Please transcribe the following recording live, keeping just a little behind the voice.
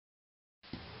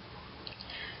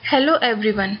Hello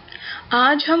everyone,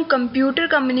 आज हम computer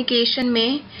communication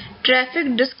में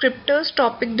ट्रैफिक डिस्क्रिप्टर्स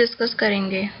टॉपिक डिस्कस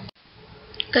करेंगे।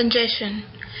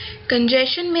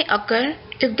 कंजेशन में अकर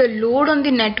if the load on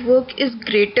the network is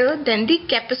greater than the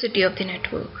capacity of the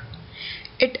network.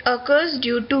 It occurs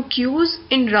due to queues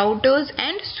in routers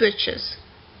and switches.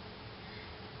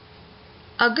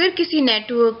 अगर किसी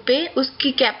network पे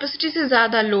उसकी capacity से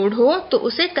ज़्यादा load हो तो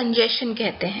उसे कंजेशन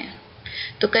कहते हैं।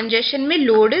 तो कंजेशन में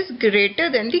load is greater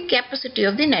than the capacity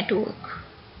of the network.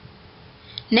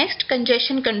 Next,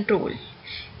 congestion control.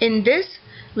 In this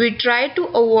we try to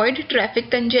avoid traffic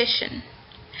congestion.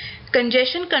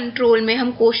 Congestion control में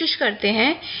हम कोशिश करते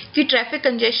हैं कि ट्रैफिक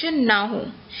कंजेशन ना हो।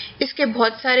 इसके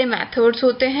बहुत सारे मेथड्स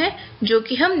होते हैं जो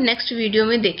कि हम नेक्स्ट वीडियो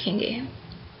में देखेंगे।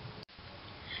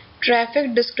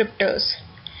 Traffic descriptors.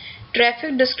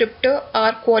 Traffic descriptor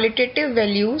are qualitative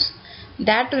values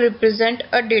that represent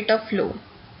a data flow.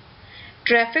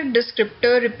 Traffic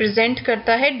descriptor represent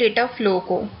करता है data flow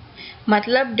को,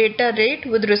 मतलब data rate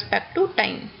with respect to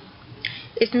time.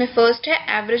 इसमें first है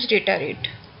average data rate.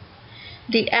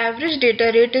 The average data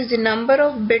rate is the number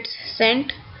of bits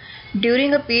sent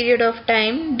during a period of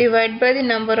time divided by the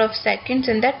number of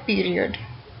seconds in that period.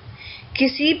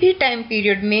 किसी भी time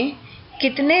period में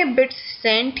कितने bits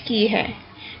sent की है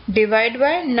divide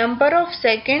by number of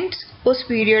seconds उस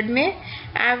period में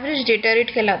average data rate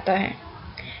कहलाता है।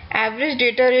 Average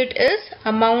data rate is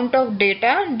amount of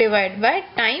data divide by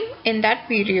time in that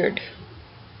period.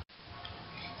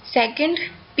 Second,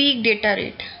 peak data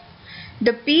rate.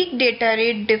 The peak data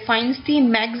rate defines the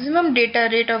maximum data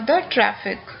rate of the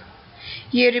traffic.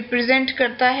 ये represent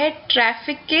करता है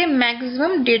traffic के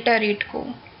maximum data rate को,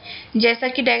 जैसा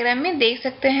कि diagram में देख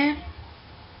सकते हैं।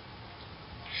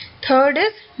 Third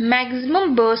is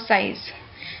maximum burst size.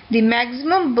 The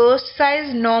maximum burst size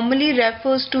normally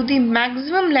refers to the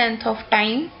maximum length of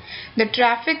time the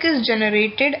traffic is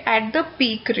generated at the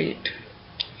peak rate.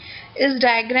 इस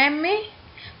डायग्राम में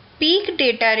पीक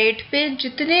डेटा रेट पे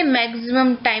जितने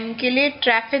मैक्सिमम टाइम के लिए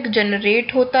traffic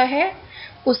generate होता है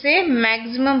उसे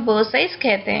maximum burst size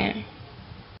कहते हैं।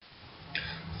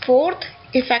 Fourth,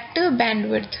 effective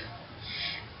bandwidth.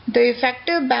 The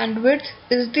effective bandwidth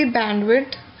is the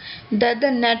bandwidth that the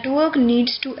network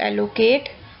needs to allocate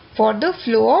for the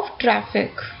flow of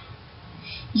traffic.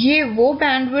 ये वो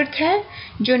बैंडविड्थ है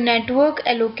जो नेटवर्क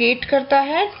एलोकेट करता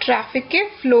है ट्रैफिक के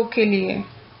फ्लो के लिए।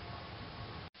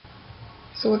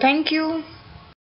 So thank you.